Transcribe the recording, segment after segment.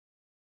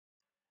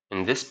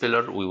In this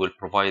pillar, we will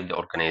provide the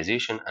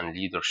organization and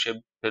leadership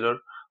pillar,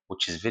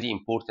 which is very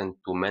important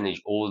to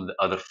manage all the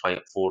other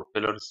four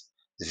pillars.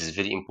 This is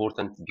very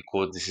important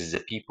because this is the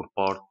people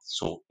part.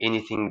 So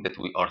anything that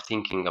we are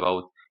thinking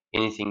about,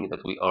 anything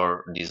that we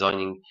are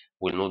designing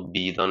will not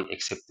be done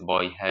except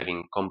by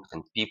having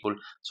competent people.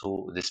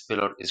 So this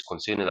pillar is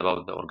concerned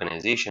about the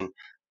organization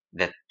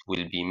that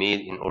will be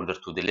made in order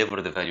to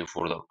deliver the value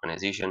for the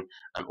organization,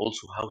 and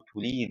also how to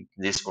lead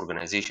this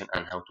organization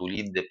and how to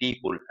lead the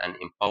people and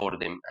empower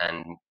them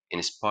and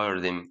inspire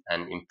them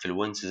and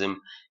influence them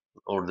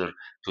in order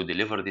to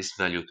deliver this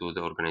value to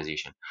the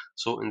organization.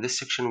 So in this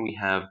section we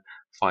have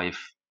five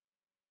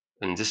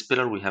in this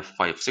pillar we have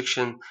five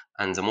sections,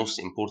 and the most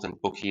important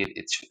book here,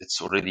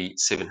 it's already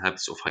 7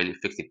 habits of highly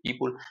effective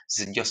people.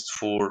 This is just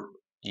for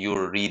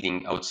your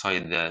reading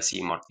outside the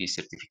CMRP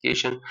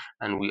certification,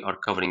 and we are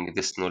covering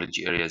this knowledge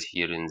areas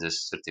here in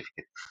this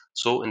certificate.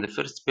 So in the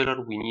first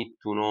pillar we need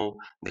to know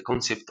the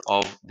concept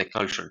of the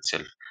culture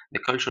itself. The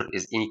culture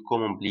is any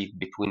common belief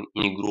between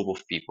any group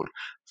of people.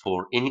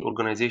 For any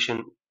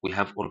organization we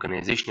have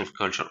organizational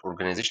culture.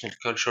 Organizational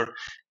culture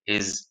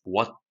is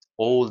what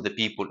all the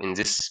people in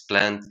this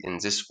plant, in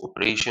this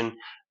operation,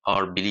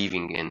 are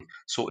believing in.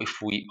 So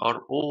if we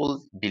are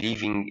all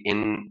believing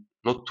in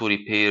not to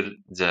repair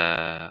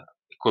the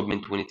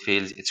equipment when it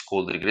fails, it's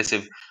called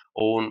regressive.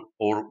 Or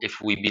if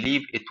we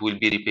believe it will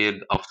be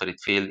repaired after it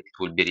failed, it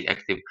will be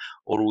reactive.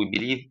 Or we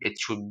believe it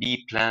should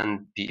be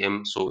planned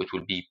PM, so it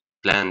will be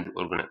planned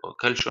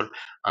culture,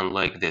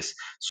 unlike this.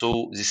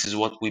 So this is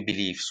what we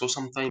believe. So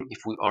sometimes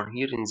if we are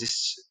here in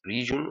this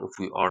region, if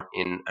we are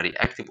in a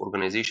reactive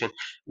organization,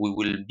 we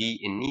will be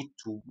in need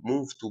to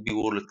move to be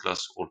world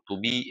class or to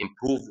be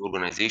improved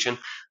organization.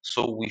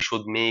 So we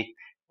should make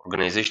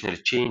organizational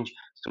change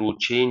through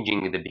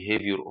changing the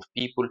behavior of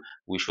people.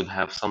 We should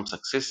have some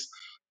success,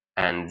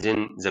 and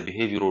then the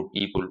behavior of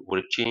people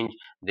will change,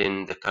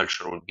 then the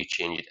culture will be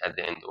changed at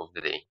the end of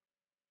the day.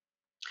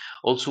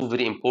 Also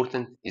very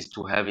important is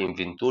to have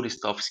inventory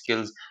staff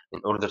skills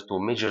in order to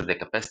measure the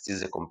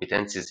capacities, the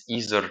competencies,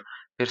 either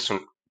person,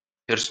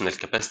 personal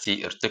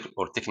capacity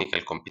or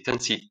technical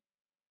competency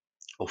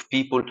of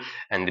people,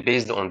 and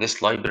based on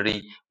this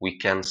library we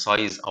can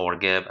size our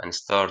gap and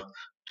start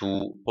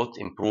to put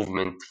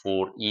improvement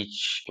for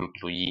each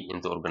employee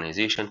in the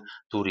organization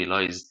to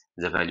realize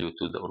the value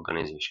to the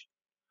organization.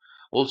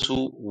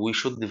 Also, we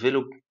should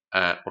develop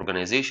an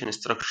organization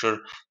structure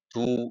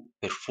to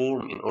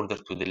perform in order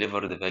to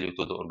deliver the value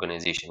to the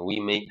organization. We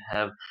may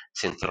have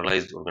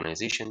centralized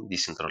organization,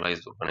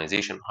 decentralized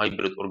organization,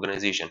 hybrid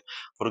organization.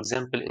 For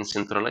example, in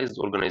centralized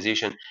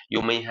organization,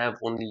 you may have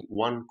only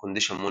one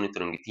condition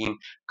monitoring team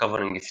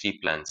covering 3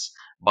 plants.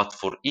 But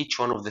for each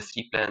one of the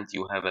 3 plants,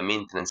 you have a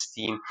maintenance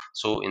team.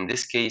 So in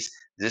this case,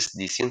 this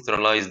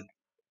decentralized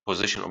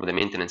position of the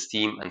maintenance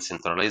team and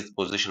centralized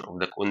position of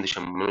the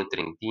condition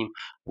monitoring team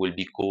will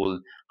be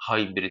called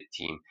hybrid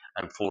team.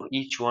 And for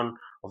each one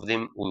of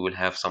them, we will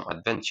have some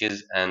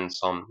advantages and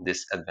some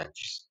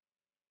disadvantages.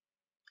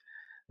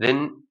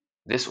 Then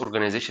this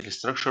organizational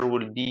structure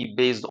will be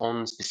based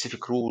on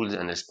specific rules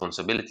and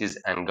responsibilities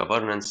and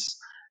governance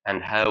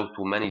and how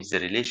to manage the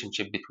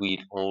relationship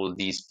between all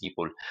these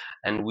people.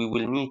 And we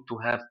will need to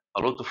have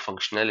a lot of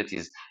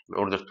functionalities in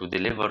order to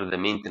deliver the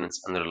maintenance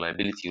and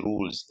reliability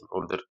rules in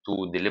order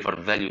to deliver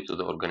value to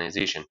the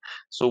organization.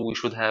 So we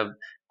should have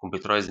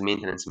computerized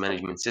maintenance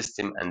management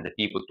system and the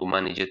people to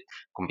manage it,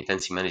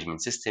 competency management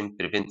system,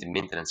 preventive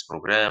maintenance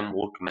program,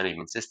 work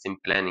management system,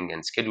 planning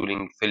and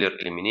scheduling, failure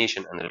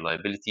elimination and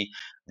reliability,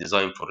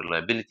 design for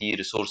reliability,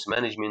 resource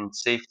management,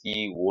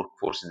 safety,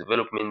 workforce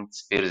development,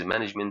 spares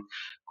management,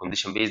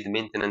 condition-based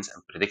maintenance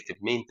and predictive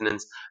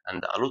maintenance,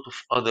 and a lot of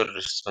other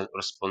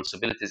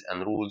responsibilities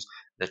and rules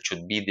that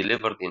should be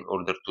delivered in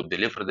order to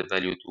deliver the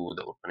value to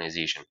the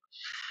organization.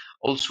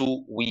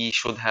 Also, we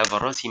should have a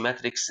RASI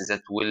matrix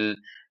that will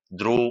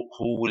draw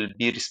who will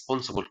be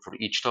responsible for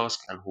each task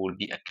and who will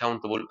be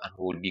accountable and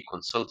who will be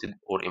consulted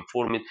or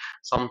informed.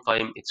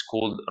 Sometimes it's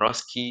called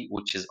RASCI,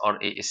 which is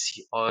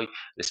RASCI,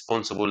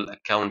 responsible,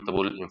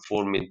 accountable,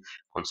 informed,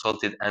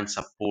 consulted, and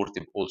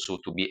supportive also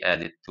to be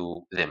added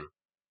to them.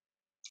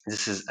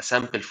 This is a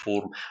sample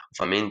form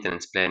of a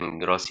maintenance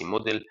planning RASI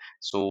model.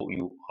 So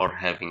you are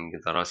having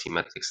the RASI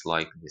matrix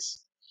like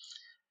this.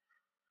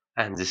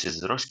 And this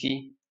is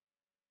RASCI.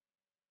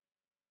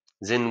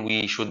 Then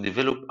we should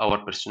develop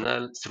our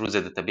personnel through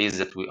the database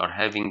that we are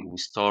having. We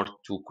start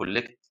to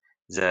collect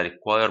the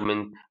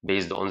requirement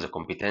based on the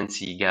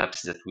competency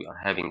gaps that we are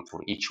having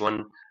for each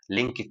one,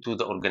 link it to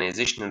the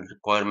organizational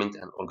requirement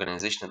and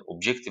organizational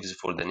objectives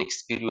for the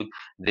next period.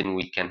 Then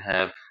we can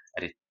have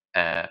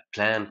a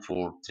plan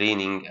for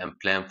training and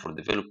plan for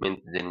development.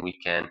 Then we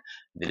can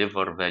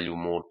deliver value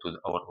more to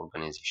our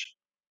organization.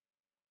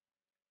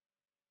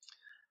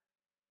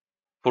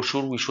 For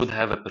sure, we should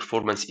have a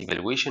performance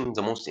evaluation,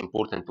 the most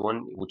important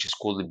one, which is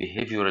called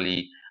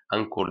behaviorally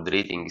anchored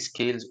rating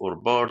scales or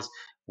bars,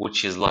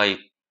 which is like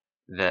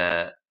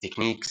the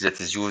technique that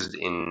is used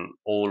in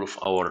all of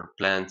our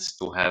plants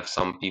to have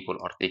some people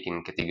are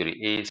taking category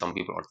A, some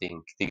people are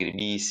taking category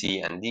B,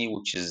 C, and D,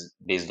 which is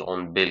based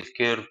on bell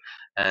curve,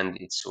 and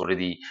it's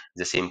already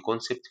the same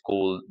concept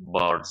called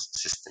bars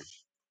system.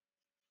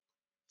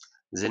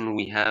 Then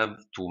we have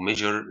to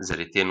measure the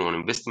return on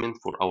investment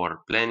for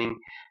our planning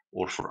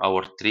or for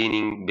our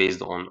training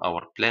based on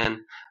our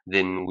plan.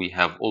 Then we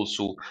have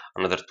also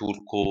another tool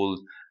called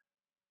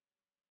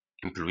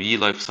employee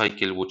life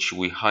cycle, which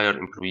we hire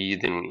employee,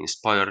 then we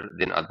inspire,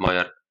 then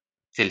admire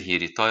till he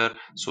retire.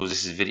 So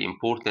this is very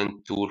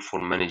important tool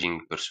for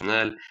managing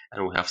personnel,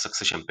 and we have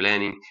succession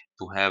planning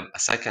to have a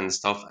second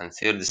staff and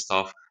third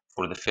staff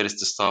for the first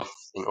staff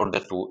in order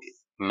to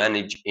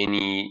manage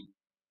any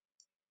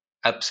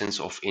absence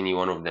of any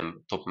one of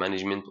them, top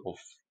management of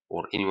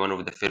or any one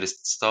of the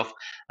first staff.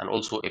 And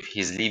also if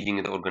he's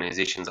leaving the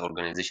organization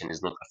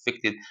is not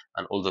affected.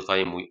 And all the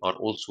time we are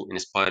also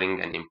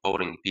inspiring and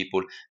empowering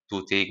people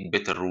to take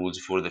better rules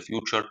for the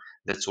future.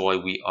 That's why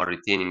we are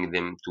retaining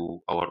them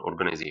to our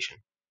organization.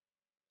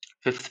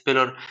 Fifth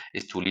pillar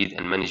is to lead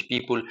and manage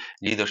people.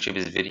 Leadership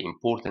is a very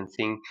important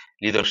thing.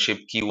 Leadership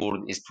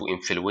keyword is to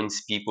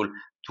influence people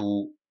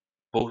to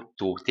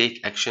to take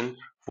action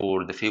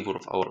for the favor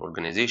of our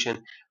organization.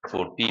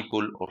 For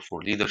people or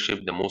for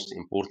leadership, the most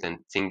important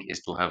thing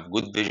is to have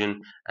good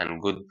vision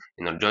and good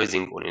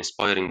energizing or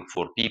inspiring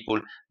for people.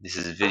 This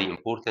is very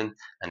important,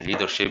 and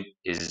leadership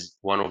is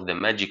one of the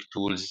magic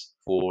tools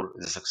for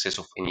the success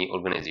of any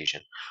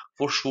organization.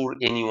 For sure,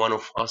 any one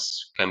of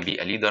us can be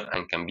a leader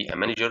and can be a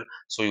manager,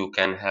 so you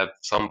can have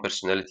some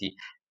personality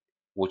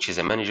which is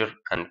a manager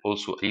and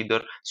also a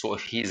leader. So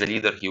if he is a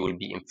leader, he will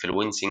be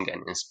influencing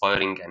and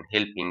inspiring and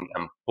helping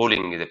and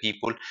pulling the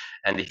people.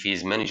 And if he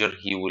is manager,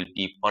 he will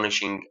be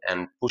punishing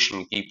and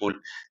pushing people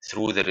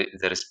through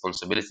the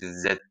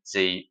responsibilities that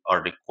they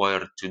are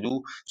required to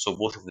do. So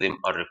both of them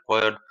are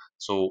required.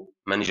 So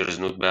manager is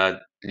not bad,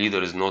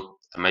 leader is not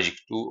a magic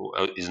tool,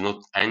 is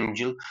not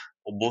angel.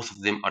 Both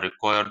of them are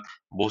required.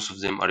 Both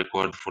of them are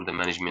required for the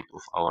management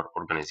of our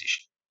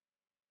organization.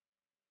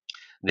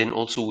 Then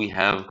also we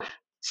have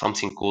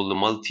something called the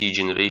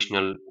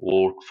multi-generational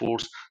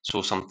workforce.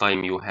 So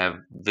sometimes you have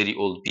very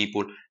old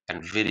people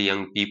and very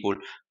young people.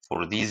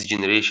 For these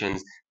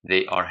generations,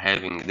 they are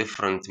having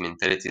different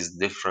mentalities,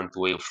 different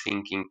way of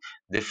thinking,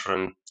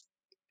 different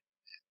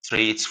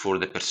traits for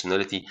the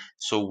personality.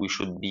 So we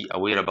should be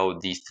aware about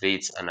these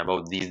traits and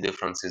about these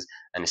differences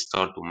and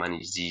start to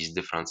manage these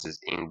differences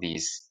in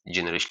these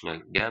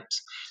generational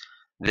gaps.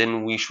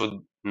 Then we should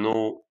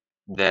know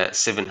the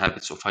 7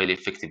 habits of highly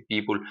effective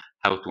people,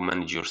 how to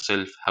manage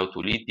yourself, how to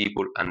lead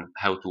people, and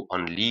how to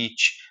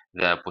unleash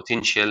the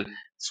potential.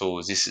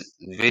 So this is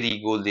very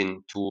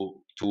golden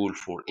tool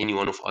for any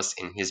one of us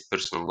in his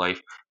personal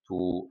life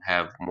to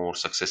have more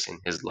success in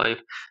his life.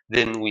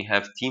 Then we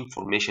have team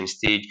formation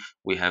stage.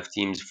 We have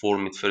teams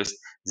formed first,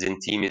 then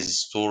team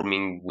is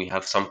storming. We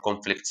have some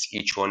conflicts.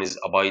 Each one is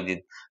abided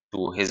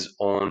to his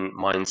own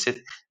mindset.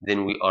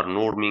 Then we are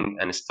norming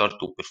and start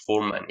to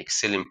perform and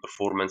excel in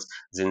performance.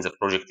 Then the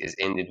project is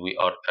ended. We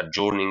are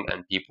adjourning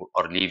and people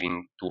are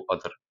leaving to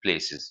other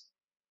places.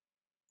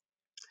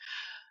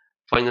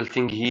 Final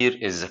thing here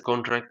is the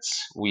contracts.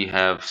 We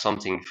have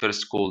something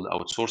first called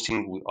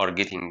outsourcing. We are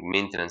getting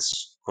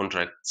maintenance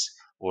contracts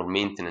or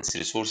maintenance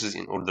resources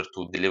in order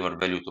to deliver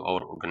value to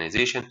our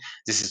organization.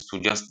 This is to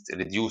just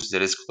reduce the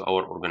risk to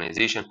our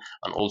organization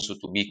and also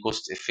to be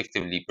cost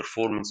effectively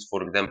performance.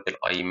 For example,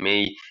 I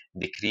may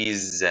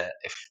decrease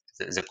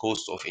the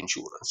cost of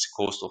insurance,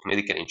 cost of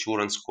medical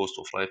insurance, cost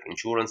of life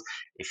insurance.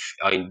 If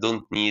I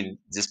don't need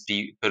this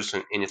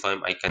person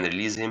anytime, I can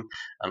release him.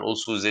 And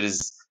also there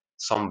is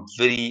some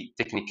very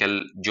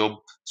technical job,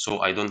 so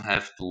I don't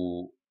have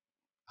to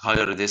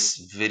hire this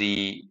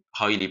very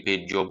highly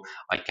paid job.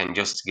 I can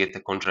just get a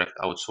contract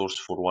outsourced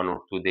for 1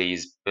 or 2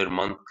 days per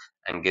month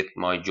and get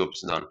my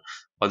jobs done.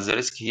 But the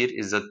risk here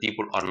is that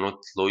people are not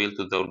loyal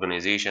to the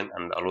organization,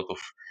 and a lot of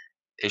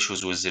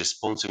issues with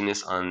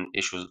responsiveness and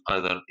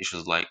other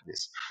issues like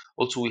this.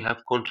 Also, we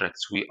have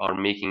contracts. We are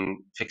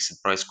making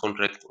fixed price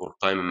contract or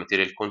time and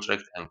material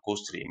contract and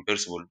cost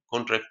reimbursable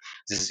contract.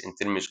 This is in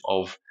terms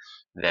of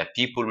the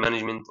people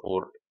management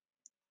or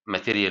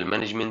material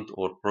management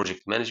or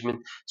project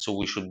management. So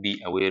we should be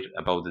aware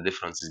about the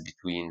differences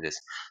between this.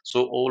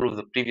 So all of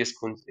the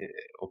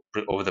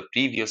of the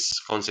previous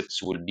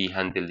concepts will be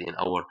handled in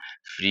our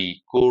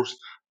free course,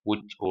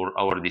 which or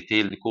our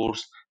detailed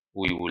course.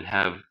 We will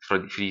have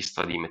free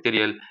study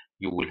material.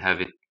 You will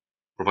have it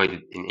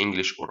provided in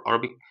English or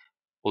Arabic.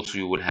 Also,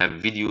 you will have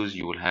videos.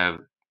 You will have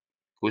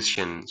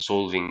question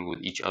solving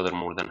with each other,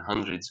 more than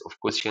hundreds of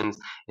questions,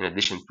 in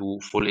addition to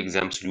full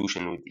exam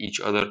solution with each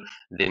other,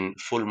 then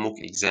full mock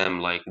exam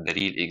like the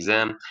real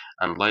exam,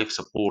 and live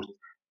support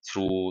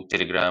through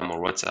Telegram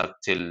or WhatsApp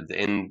till the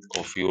end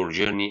of your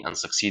journey and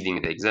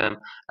succeeding the exam.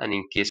 And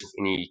in case of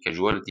any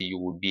casualty, you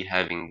will be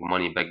having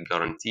money back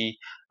guarantee.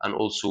 And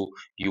also,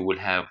 you will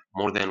have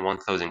more than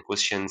 1,000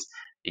 questions,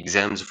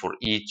 exams for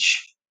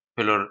each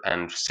pillar,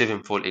 and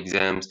 7 full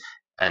exams.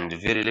 And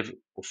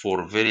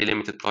for very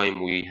limited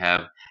time, we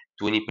have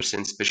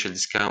 20% special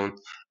discount.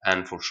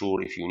 And for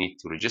sure, if you need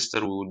to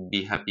register, we would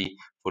be happy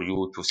for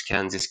you to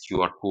scan this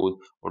QR code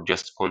or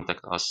just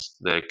contact us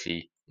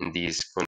directly in these